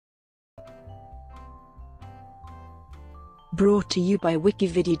Brought to you by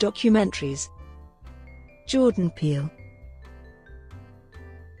WikiVidi Documentaries. Jordan Peele.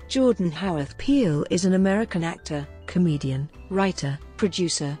 Jordan Haworth Peele is an American actor, comedian, writer,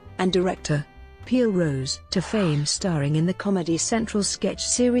 producer, and director. Peele rose to fame starring in the Comedy Central sketch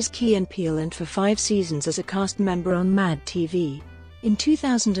series Key and Peele and for 5 seasons as a cast member on Mad TV. In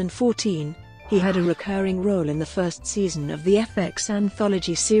 2014, he had a recurring role in the first season of the FX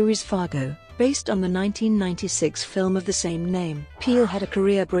anthology series Fargo, based on the 1996 film of the same name. Peele had a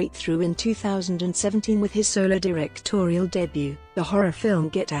career breakthrough in 2017 with his solo directorial debut, the horror film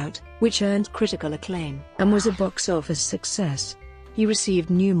Get Out, which earned critical acclaim and was a box office success. He received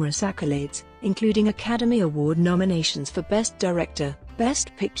numerous accolades, including Academy Award nominations for Best Director,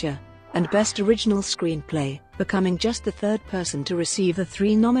 Best Picture, and Best Original Screenplay, becoming just the 3rd person to receive the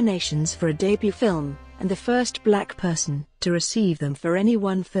 3 nominations for a debut film, and the first black person to receive them for any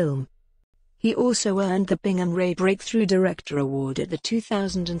one film. He also earned the Bingham Breakthrough Director Award at the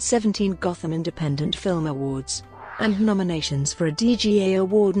 2017 Gotham Independent Film Awards, and nominations for a DGA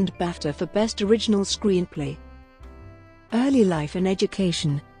Award and BAFTA for Best Original Screenplay. Early life and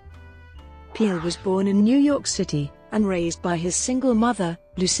education. Peele was born in New York City, and raised by his single mother,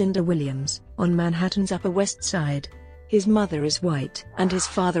 Lucinda Williams, on Manhattan's Upper West Side. His mother is white and his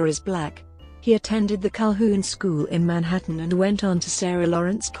father is black. He attended the Calhoun School in Manhattan and went on to Sarah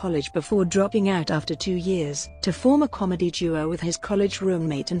Lawrence College before dropping out after 2 years to form a comedy duo with his college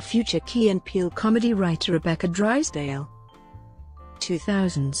roommate and future Key and Peele comedy writer Rebecca Drysdale.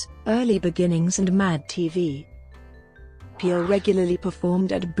 2000s, early beginnings and Mad TV. Peele regularly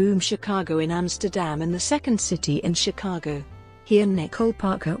performed at Boom Chicago in Amsterdam and the Second City in Chicago. He and Nicole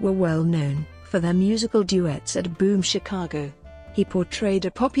Parker were well known for their musical duets at Boom Chicago. He portrayed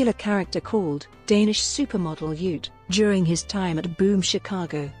a popular character called Danish Supermodel Ute during his time at Boom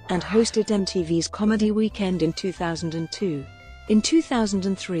Chicago, and hosted MTV's Comedy Weekend in 2002. In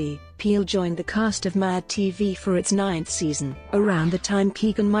 2003, Peele joined the cast of Mad TV for its 9th season, around the time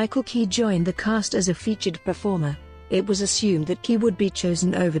Keegan-Michael Key joined the cast as a featured performer. It was assumed that Key would be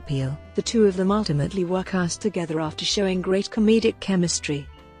chosen over Peele. The two of them ultimately were cast together after showing great comedic chemistry.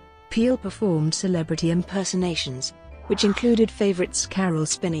 Peele performed celebrity impersonations, which included favorites Carol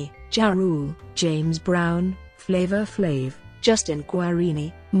Spinney, Ja Rule, James Brown, Flavor Flav, Justin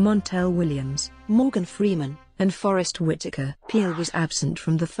Guarini, Montel Williams, Morgan Freeman, and Forrest Whitaker. Peele was absent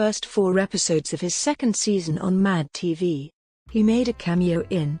from the first 4 episodes of his 2nd season on Mad TV. He made a cameo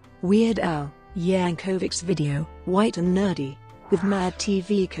in Weird Al Yankovic's video, White and Nerdy, with Mad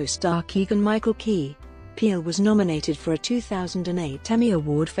TV co-star Keegan-Michael Key. Peele was nominated for a 2008 Emmy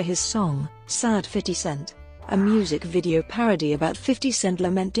Award for his song, Sad 50 Cent, a music video parody about 50 Cent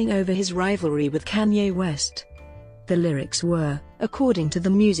lamenting over his rivalry with Kanye West. The lyrics were, according to the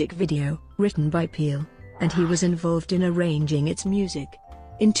music video, written by Peele, and he was involved in arranging its music.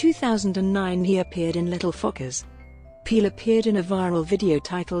 In 2009 he appeared in Little Fockers. Peele appeared in a viral video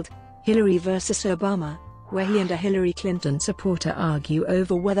titled Hillary vs. Obama, where he and a Hillary Clinton supporter argue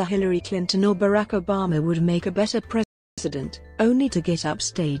over whether Hillary Clinton or Barack Obama would make a better president, only to get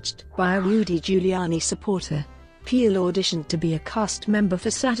upstaged by a Rudy Giuliani supporter. Peele auditioned to be a cast member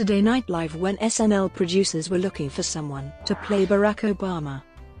for Saturday Night Live when SNL producers were looking for someone to play Barack Obama.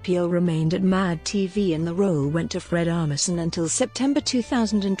 Peele remained at Mad TV and the role went to Fred Armisen until September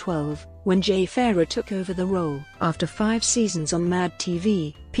 2012, when Jay Farrow took over the role. After 5 seasons on Mad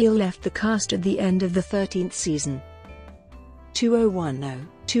TV, Peele left the cast at the end of the 13th season.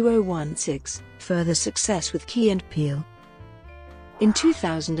 2010-2016, further success with Key and Peele. In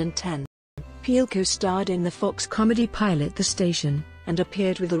 2010, Peele co-starred in the Fox comedy pilot The Station, and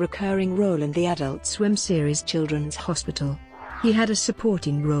appeared with a recurring role in the Adult Swim series Children's Hospital. He had a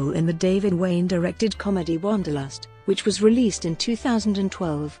supporting role in the David Wayne-directed comedy Wanderlust, which was released in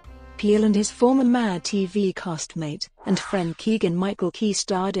 2012. Peele and his former Mad TV castmate and friend Keegan-Michael Key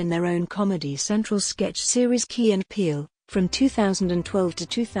starred in their own Comedy Central sketch series Key and Peele, from 2012 to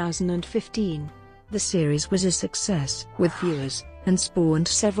 2015. The series was a success with viewers, and spawned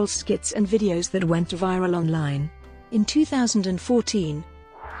several skits and videos that went viral online. In 2014,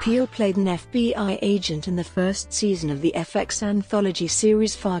 Peele played an FBI agent in the first season of the FX anthology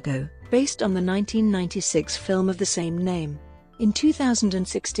series Fargo, based on the 1996 film of the same name. In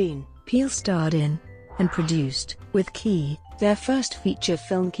 2016, Peele starred in, and produced, with Key, their first feature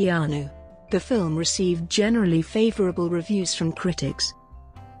film Keanu. The film received generally favorable reviews from critics.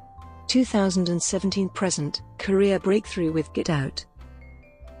 2017-present, career breakthrough with Get Out.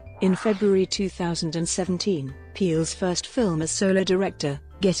 In February 2017, Peele's first film as solo director,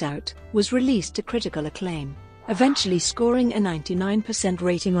 Get Out, was released to critical acclaim. eventually scoring a 99%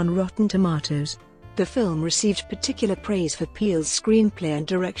 rating on Rotten Tomatoes. The film received particular praise for Peele's screenplay and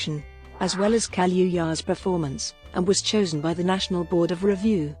direction, as well as Kaluuya's performance, and was chosen by the National Board of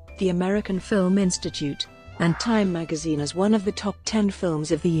Review, the American Film Institute, and Time magazine as one of the top 10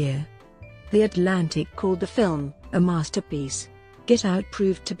 films of the year. The Atlantic called the film a masterpiece. Get Out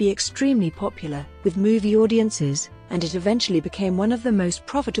proved to be extremely popular with movie audiences, and it eventually became one of the most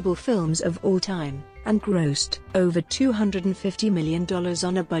profitable films of all time, and grossed over $250 million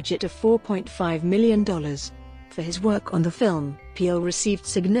on a budget of $4.5 million. For his work on the film, Peele received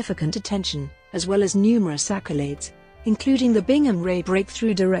significant attention, as well as numerous accolades, including the Bingham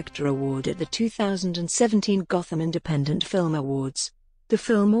Breakthrough Director Award at the 2017 Gotham Independent Film Awards. The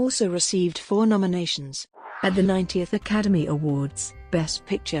film also received 4 nominations at the 90th Academy Awards, Best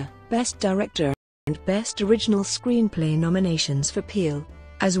Picture, Best Director, and Best Original Screenplay nominations for Peele,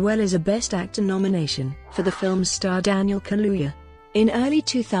 as well as a Best Actor nomination for the film's star Daniel Kaluuya. In early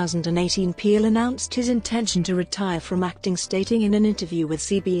 2018, Peele announced his intention to retire from acting, stating in an interview with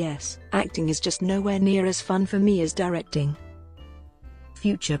CBS, "Acting is just nowhere near as fun for me as directing."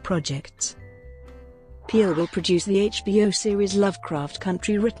 Future projects. Peele will produce the HBO series Lovecraft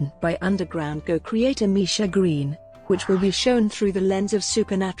Country, written by Underground Go creator Misha Green, which will be shown through the lens of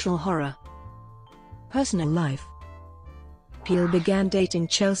supernatural horror. Personal life. Peele began dating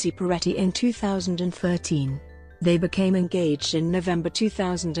Chelsea Peretti in 2013. They became engaged in November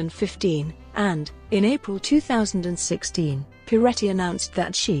 2015, and, in April 2016, Peretti announced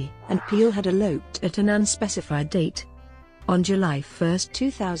that she and Peele had eloped at an unspecified date. On July 1,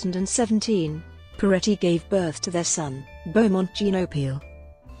 2017, Peretti gave birth to their son, Beaumont Gino Peele.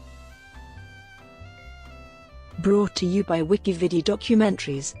 Brought to you by WikiVidi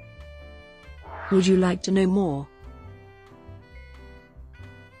Documentaries. Would you like to know more?